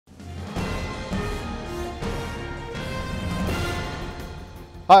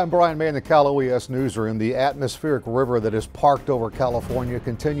Hi, I'm Brian May in the Cal OES newsroom. The atmospheric river that is parked over California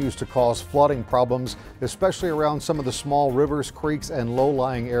continues to cause flooding problems, especially around some of the small rivers, creeks, and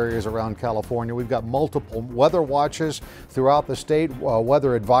low-lying areas around California. We've got multiple weather watches throughout the state,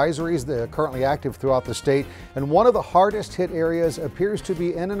 weather advisories that are currently active throughout the state, and one of the hardest hit areas appears to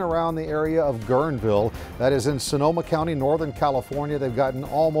be in and around the area of Guerneville. That is in Sonoma County, Northern California. They've gotten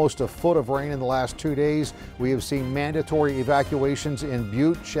almost a foot of rain in the last 2 days. We have seen mandatory evacuations in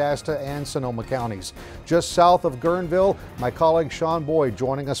Butte, Shasta, and Sonoma counties. Just south of Guerneville, my colleague Sean Boyd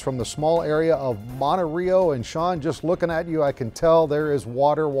joining us from the small area of Monte Rio. And Sean, just looking at you, I can tell there is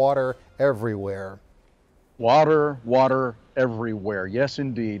water everywhere. Water everywhere. Yes,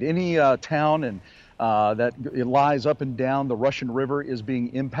 indeed. Any town and that it lies up and down the Russian River is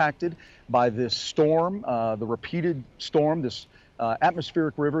being impacted by this storm, the repeated storm, this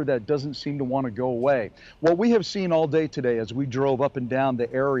atmospheric river that doesn't seem to want to go away. What we have seen all day today as we drove up and down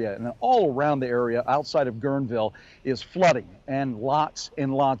the area and all around the area outside of Guerneville is flooding, and lots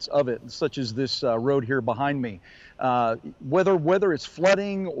of it, such as this road here behind me. Whether it's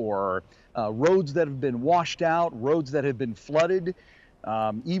flooding or roads that have been washed out, roads that have been flooded,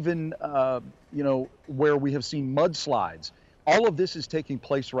 even where we have seen mudslides. All of this is taking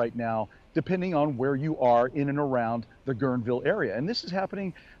place right now, depending on where you are in and around the Guerneville area. And this is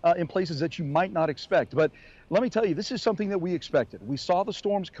happening in places that you might not expect. But let me tell you, this is something that we expected. We saw the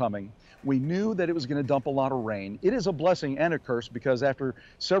storms coming. We knew that it was going to dump a lot of rain. It is a blessing and a curse because after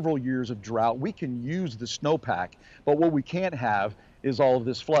several years of drought, we can use the snowpack. But what we can't have is all of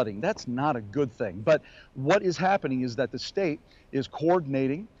this flooding. That's not a good thing. But what is happening is that the state is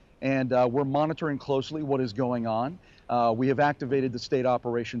coordinating, and we're monitoring closely what is going on. We have activated the State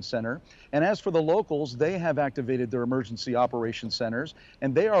Operations Center. And as for the locals, they have activated their emergency operations centers,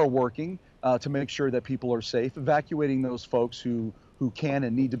 and they are working to make sure that people are safe, evacuating those folks who can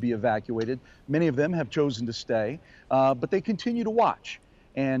and need to be evacuated. Many of them have chosen to stay, but they continue to watch.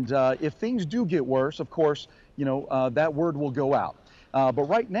 And if things do get worse, of course, that word will go out. But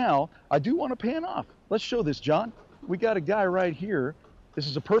right now, I do want to pan off. Let's show this, John. We got a guy right here. This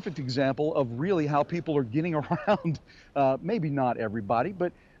is a perfect example of really how people are getting around. Maybe not everybody,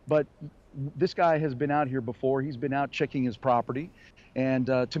 but this guy has been out here before. He's been out checking his property and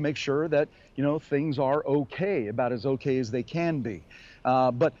to make sure that things are okay, about as okay as they can be.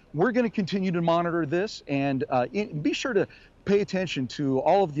 But we're going to continue to monitor this, and be sure to pay attention to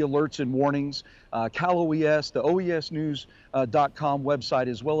all of the alerts and warnings, Cal OES, the OESnews.com website,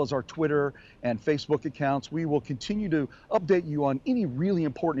 as well as our Twitter and Facebook accounts. We will continue to update you on any really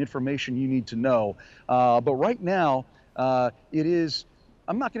important information you need to know. But right now, it is,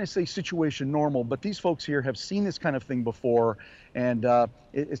 I'm not going to say situation normal, but these folks here have seen this kind of thing before, and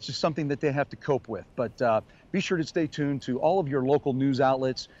it's just something that they have to cope with. But be sure to stay tuned to all of your local news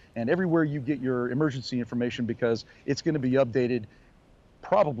outlets and everywhere you get your emergency information, because it's going to be updated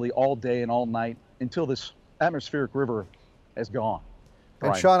probably all day and all night until this atmospheric river is gone.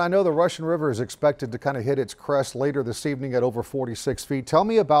 And Sean, I know the Russian River is expected to kind of hit its crest later this evening at over 46 feet. Tell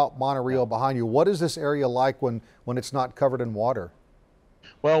me about Monte Rio behind you. What is this area like when it's not covered in water?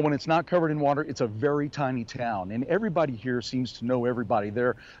 Well, when it's not covered in water, it's a very tiny town, and everybody here seems to know everybody.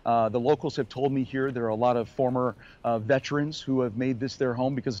 The locals have told me here there are a lot of former veterans who have made this their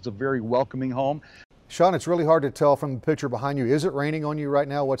home because it's a very welcoming home. Sean, it's really hard to tell from the picture behind you. Is it raining on you right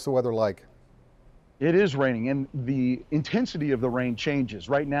now? What's the weather like? It is raining, and the intensity of the rain changes.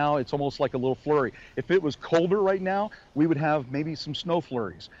 Right now, it's almost like a little flurry. If it was colder right now, we would have maybe some snow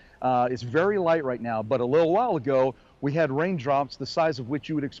flurries. It's very light right now, but a little while ago, we had raindrops the size of which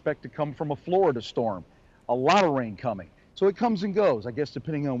you would expect to come from a Florida storm. A lot of rain coming. So it comes and goes, I guess,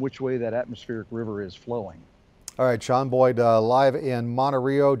 depending on which way that atmospheric river is flowing. All right, Sean Boyd, live in Monte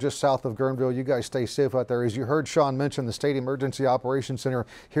Rio, just south of Guerneville. You guys stay safe out there. As you heard Sean mention, the State Emergency Operations Center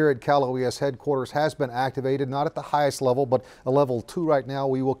here at Cal OES headquarters has been activated, not at the highest level, but a level 2 right now.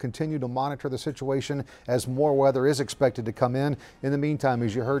 We will continue to monitor the situation as more weather is expected to come in. In the meantime,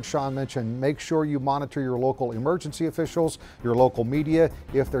 as you heard Sean mention, make sure you monitor your local emergency officials, your local media.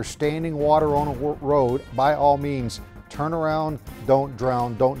 If there's standing water on a road, by all means, turn around, don't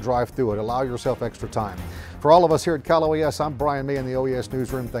drown, don't drive through it. Allow yourself extra time. For all of us here at Cal OES, I'm Brian May in the OES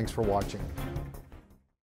Newsroom. Thanks for watching.